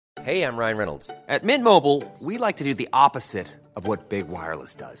Hey, I'm Ryan Reynolds. At Mint Mobile, we like to do the opposite of what Big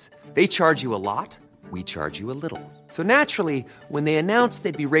Wireless does. They charge you a lot, we charge you a little. So naturally, when they announced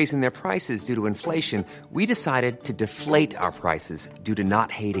they'd be raising their prices due to inflation, we decided to deflate our prices due to not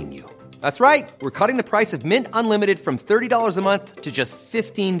hating you. That's right. We're cutting the price of Mint Unlimited from $30 a month to just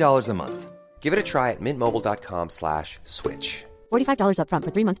 $15 a month. Give it a try at mintmobile.com/switch. $45 up front for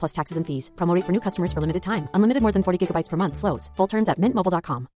 3 months plus taxes and fees. Promo rate for new customers for limited time. Unlimited more than 40 gigabytes per month. Slows full terms at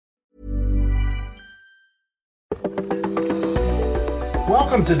mintmobile.com.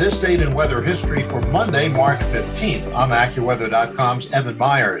 Welcome to This Date in Weather History for Monday, March 15th. I'm AccuWeather.com's Evan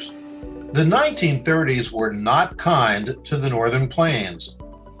Myers. The 1930s were not kind to the Northern Plains.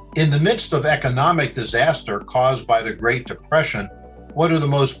 In the midst of economic disaster caused by the Great Depression, one of the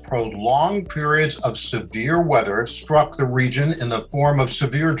most prolonged periods of severe weather struck the region in the form of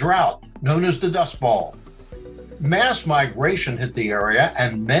severe drought, known as the Dust Bowl. Mass migration hit the area,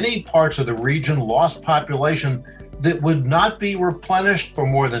 and many parts of the region lost population that would not be replenished for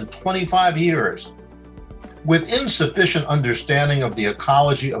more than 25 years. With insufficient understanding of the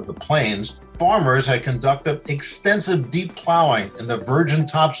ecology of the plains, farmers had conducted extensive deep plowing in the virgin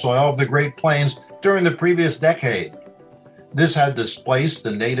topsoil of the Great Plains during the previous decade. This had displaced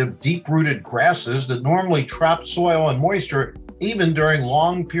the native deep-rooted grasses that normally trapped soil and moisture even during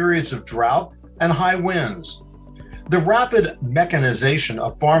long periods of drought and high winds. The rapid mechanization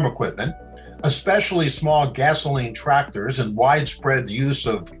of farm equipment, especially small gasoline tractors and widespread use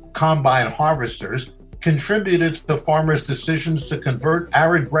of combine harvesters, contributed to farmers' decisions to convert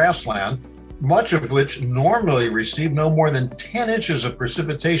arid grassland, much of which normally received no more than 10 inches of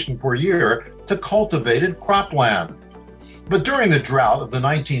precipitation per year, to cultivated cropland. But during the drought of the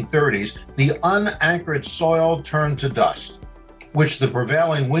 1930s, the unanchored soil turned to dust, which the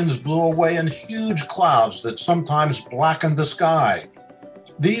prevailing winds blew away in huge clouds that sometimes blackened the sky.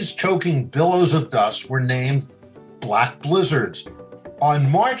 These choking billows of dust were named black blizzards. On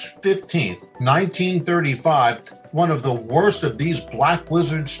March 15, 1935, one of the worst of these black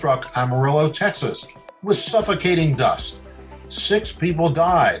blizzards struck Amarillo, Texas, with suffocating dust. 6 people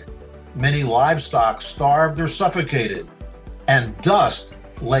died. Many livestock starved or suffocated, and dust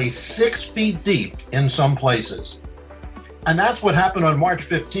lay 6 feet deep in some places. And that's what happened on March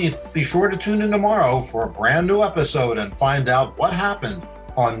 15th. Be sure to tune in tomorrow for a brand new episode and find out what happened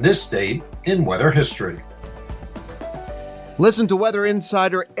on this date in weather history. Listen to Weather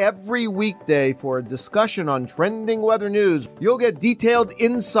Insider every weekday for a discussion on trending weather news. You'll get detailed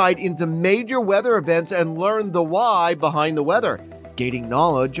insight into major weather events and learn the why behind the weather, gaining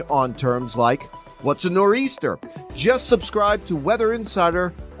knowledge on terms like what's a nor'easter. Just subscribe to Weather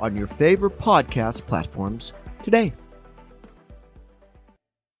Insider on your favorite podcast platforms today.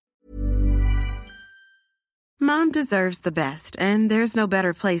 Mom deserves the best, and there's no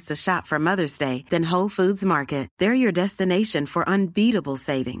better place to shop for Mother's Day than Whole Foods Market. They're your destination for unbeatable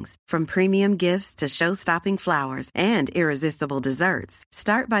savings, from premium gifts to show-stopping flowers and irresistible desserts.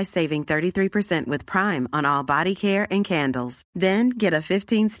 Start by saving 33% with Prime on all body care and candles. Then get a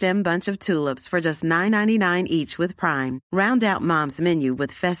 15-stem bunch of tulips for just $9.99 each with Prime. Round out Mom's menu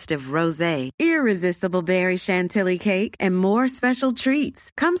with festive rosé, irresistible berry chantilly cake, and more special treats.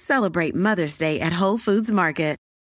 Come celebrate Mother's Day at Whole Foods Market.